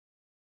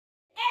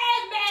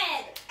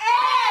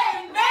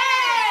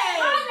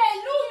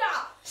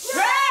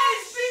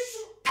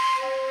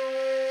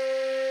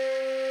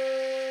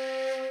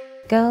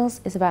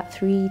Girls is about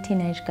three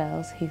teenage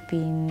girls who've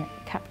been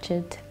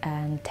captured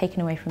and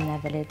taken away from their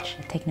village,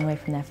 taken away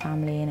from their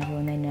family and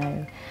everyone they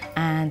know.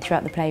 And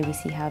throughout the play we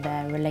see how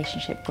their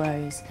relationship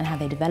grows and how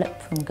they develop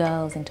from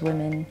girls into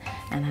women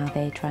and how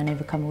they try and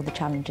overcome all the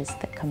challenges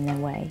that come their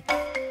way.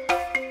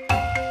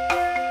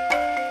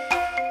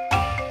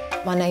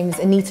 My name's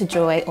Anita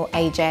Joy, or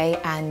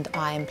AJ, and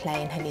I am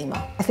playing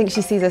Halima. I think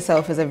she sees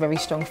herself as a very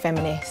strong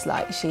feminist,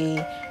 like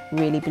she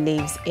really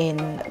believes in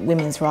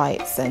women's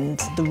rights and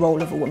the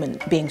role of a woman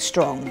being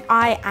strong.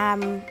 I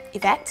am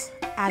Yvette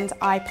and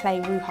I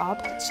play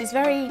Ruhab. She's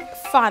very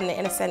fun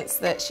in a sense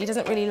that she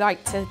doesn't really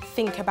like to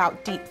think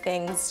about deep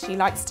things. She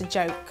likes to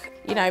joke,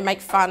 you know, make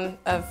fun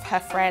of her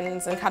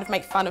friends and kind of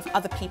make fun of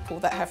other people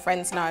that her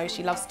friends know.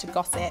 She loves to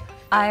gossip.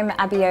 I'm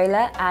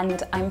Abiola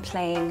and I'm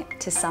playing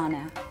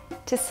Tisana.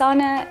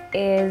 Tisana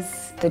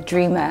is the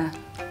dreamer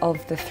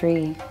of the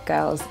three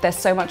girls. There's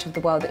so much of the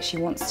world that she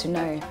wants to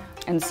know,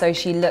 and so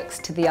she looks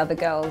to the other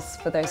girls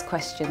for those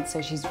questions,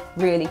 so she's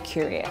really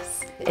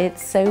curious.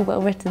 It's so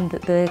well written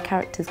that the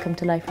characters come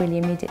to life really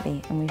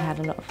immediately, and we've had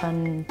a lot of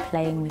fun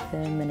playing with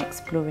them and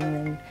exploring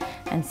them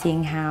and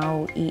seeing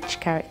how each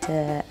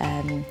character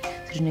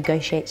sort of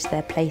negotiates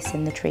their place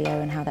in the trio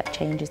and how that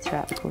changes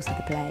throughout the course of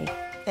the play.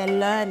 They're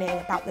learning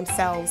about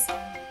themselves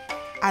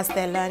as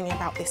they're learning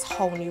about this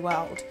whole new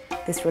world.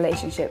 This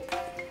relationship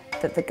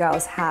that the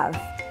girls have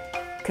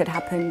could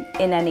happen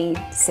in any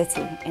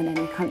city, in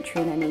any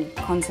country, in any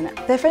continent.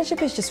 Their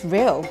friendship is just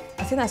real.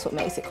 I think that's what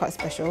makes it quite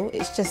special.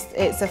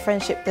 It's a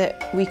friendship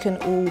that we can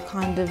all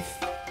kind of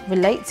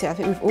relate to. I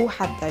think we've all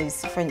had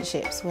those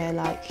friendships where,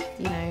 like,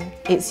 you know,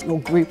 it's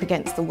your group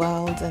against the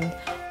world. And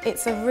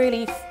it's a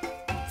really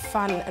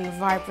fun and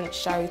vibrant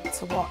show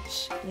to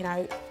watch. You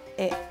know,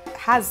 it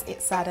has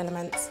its sad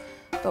elements,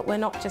 but we're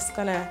not just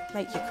gonna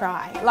make you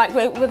cry. Like,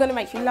 we're gonna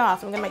make you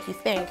laugh and we're gonna make you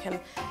think, and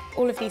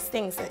all of these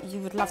things that you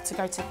would love to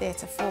go to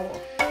theatre for.